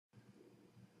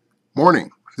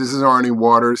Morning. This is Arnie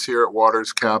Waters here at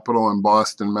Waters Capital in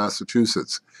Boston,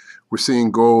 Massachusetts. We're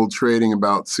seeing gold trading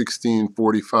about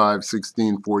 1645,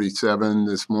 1647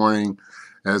 this morning.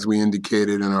 As we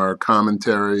indicated in our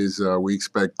commentaries, we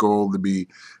expect gold to be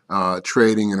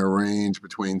trading in a range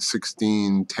between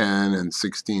 1610 and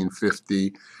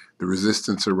 1650. The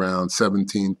resistance around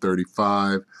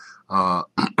 1735.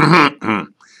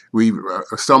 We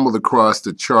stumbled across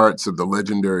the charts of the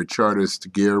legendary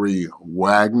chartist Gary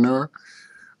Wagner,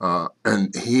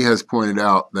 and he has pointed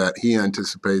out that he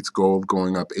anticipates gold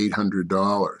going up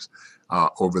 $800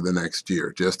 over the next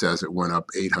year, just as it went up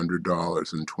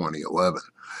 $800 in 2011.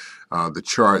 The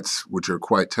charts, which are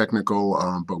quite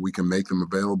technical, but we can make them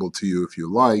available to you if you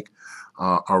like,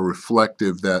 are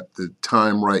reflective that the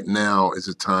time right now is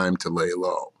a time to lay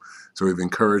low. So we've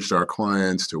encouraged our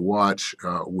clients to watch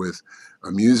with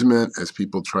amusement as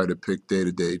people try to pick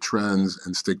day-to-day trends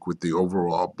and stick with the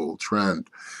overall bull trend.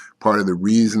 Part of the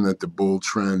reason that the bull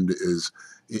trend is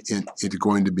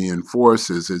going to be in force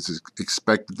is it's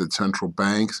expected that central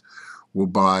banks will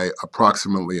buy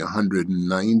approximately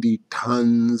 190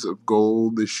 tons of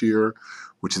gold this year,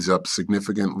 which is up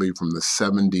significantly from the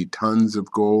 70 tons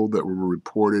of gold that were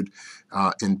reported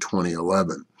in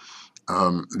 2011.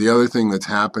 The other thing that's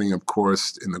happening, of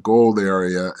course, in the gold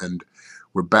area, and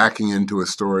we're backing into a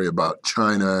story about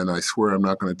China, and I swear I'm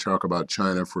not going to talk about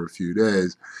China for a few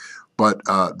days, but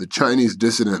the Chinese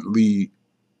dissident Li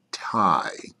Tai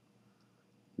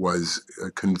was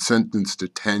sentenced to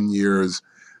 10 years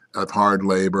of hard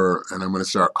labor, and I'm going to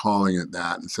start calling it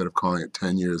that instead of calling it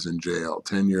 10 years in jail,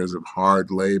 10 years of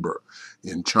hard labor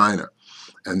in China.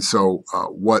 And so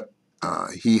what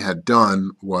he had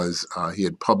done was he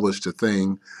had published a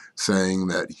thing saying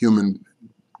that human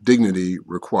dignity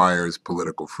requires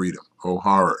political freedom. Oh,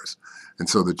 horrors. And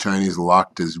so the Chinese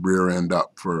locked his rear end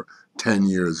up for 10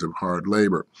 years of hard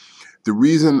labor. The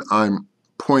reason I'm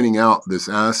pointing out this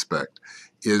aspect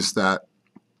is that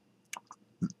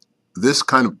this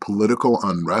kind of political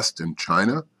unrest in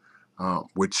China,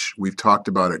 which we've talked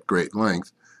about at great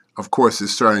length, of course,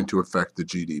 is starting to affect the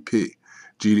GDP.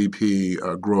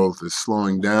 GDP growth is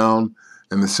slowing down,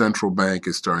 and the central bank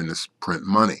is starting to print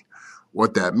money.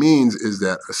 What that means is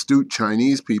that astute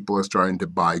Chinese people are starting to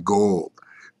buy gold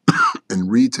in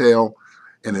retail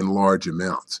and in large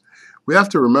amounts. We have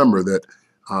to remember that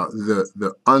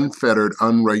the unfettered,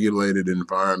 unregulated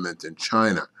environment in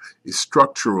China is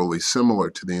structurally similar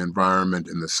to the environment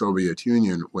in the Soviet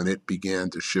Union when it began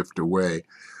to shift away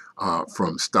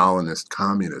from Stalinist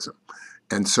communism.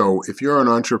 And so if you're an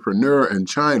entrepreneur in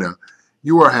China,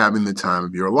 you are having the time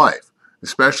of your life,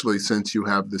 especially since you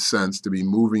have the sense to be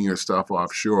moving your stuff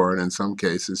offshore and in some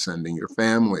cases sending your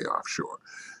family offshore,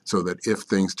 so that if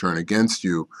things turn against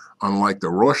you, unlike the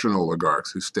Russian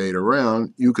oligarchs who stayed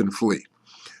around, you can flee.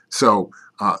 So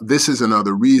this is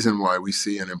another reason why we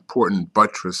see an important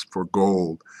buttress for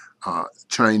gold,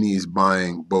 Chinese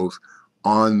buying both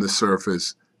on the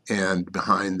surface and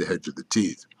behind the hedge of the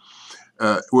teeth.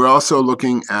 We're also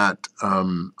looking at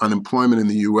unemployment in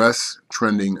the U.S.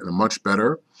 trending much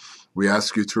better. We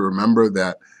ask you to remember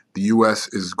that the U.S.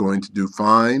 is going to do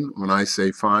fine. When I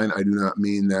say fine, I do not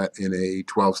mean that in a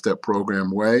 12-step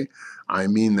program way. I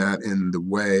mean that in the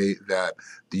way that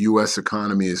the U.S.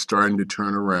 economy is starting to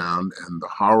turn around, and the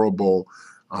horrible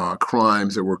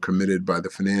crimes that were committed by the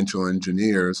financial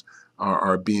engineers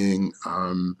are being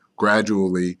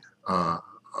gradually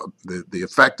the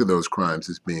effect of those crimes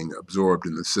is being absorbed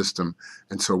in the system,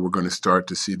 and so we're going to start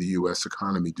to see the U.S.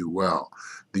 economy do well.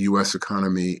 The U.S.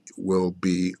 economy will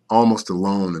be almost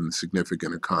alone in the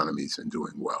significant economies in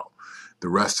doing well. The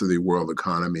rest of the world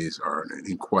economies are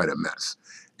in quite a mess,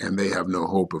 and they have no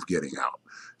hope of getting out.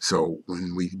 So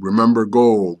when we remember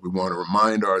gold, we want to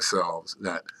remind ourselves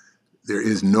that there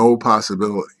is no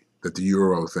possibility that the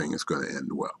euro thing is going to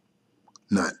end well.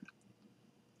 None.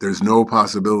 There's no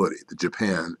possibility that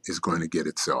Japan is going to get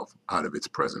itself out of its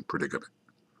present predicament.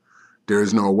 There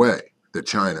is no way that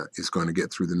China is going to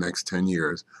get through the next 10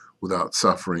 years without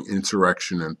suffering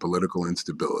insurrection and political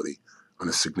instability on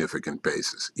a significant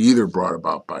basis, either brought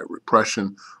about by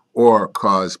repression or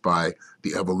caused by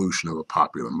the evolution of a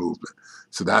popular movement.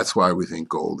 So that's why we think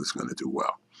gold is going to do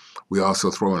well. We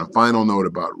also throw in a final note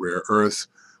about rare earths.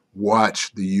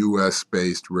 Watch the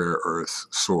U.S.-based rare earths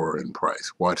soar in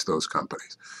price. Watch those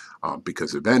companies,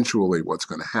 because eventually what's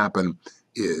going to happen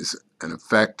is an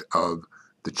effect of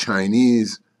the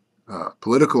Chinese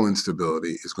political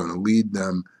instability is going to lead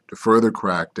them to further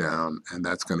crackdown, and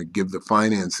that's going to give the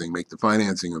financing, make the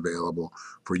financing available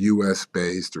for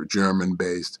U.S.-based or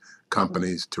German-based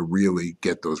companies to really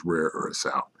get those rare earths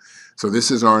out. So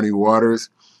this is Arnie Waters,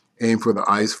 Aim for the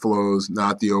ice flows,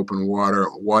 not the open water.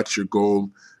 Watch your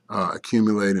gold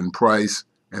accumulate in price,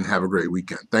 and have a great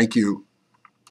weekend. Thank you.